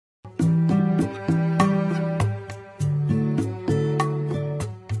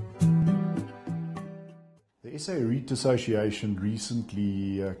SA REIT Association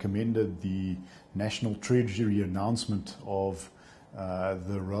recently commended the National Treasury announcement of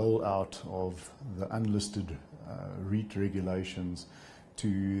the rollout of the unlisted REIT regulations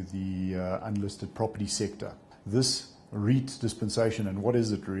to the unlisted property sector. This REIT dispensation, and what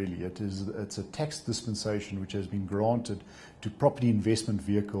is it really? It's a tax dispensation which has been granted to property investment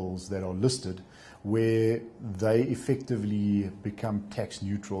vehicles that are listed, where they effectively become tax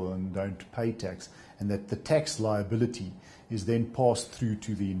neutral and don't pay tax, and that the tax liability is then passed through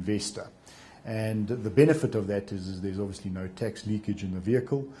to the investor. And the benefit of that is there's obviously no tax leakage in the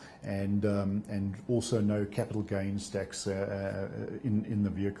vehicle, and also no capital gains tax in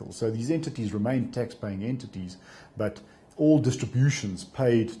the vehicle. So these entities remain tax-paying entities, but all distributions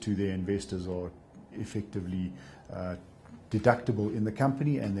paid to their investors are effectively deductible in the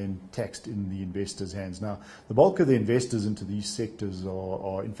company and then taxed in the investors' hands. Now, the bulk of the investors into these sectors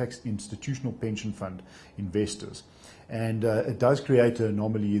are in fact institutional pension fund investors, and it does create an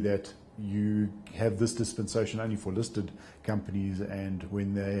anomaly that you have this dispensation only for listed companies, and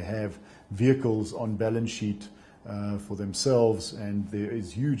when they have vehicles on balance sheet for themselves, and there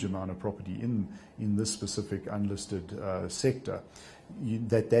is huge amount of property in this specific unlisted sector,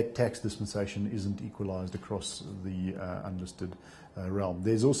 that tax dispensation isn't equalized across the unlisted realm.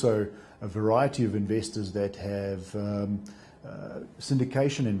 There's also a variety of investors that have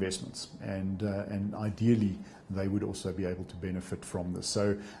syndication investments, and ideally they would also be able to benefit from this.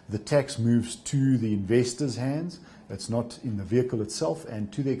 So the tax moves to the investor's hands. It's not in the vehicle itself,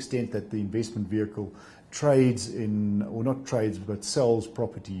 and to the extent that the investment vehicle trades in, or not trades, but sells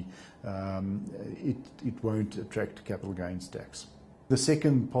property, it won't attract capital gains tax. The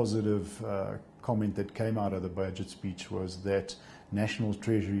second positive comment that came out of the budget speech was that National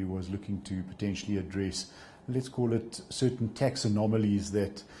Treasury was looking to potentially address, let's call it, certain tax anomalies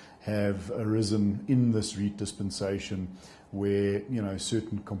that have arisen in this REIT dispensation, where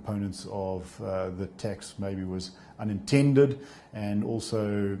certain components of the tax maybe was unintended, and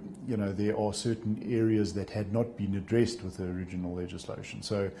also there are certain areas that had not been addressed with the original legislation.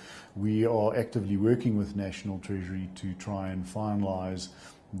 So we are actively working with National Treasury to try and finalise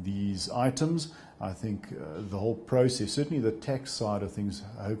these items. I think the whole process, certainly the tax side of things,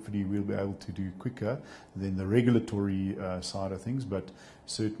 hopefully we'll be able to do quicker than the regulatory side of things, but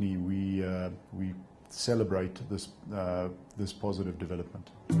certainly we celebrate this positive development.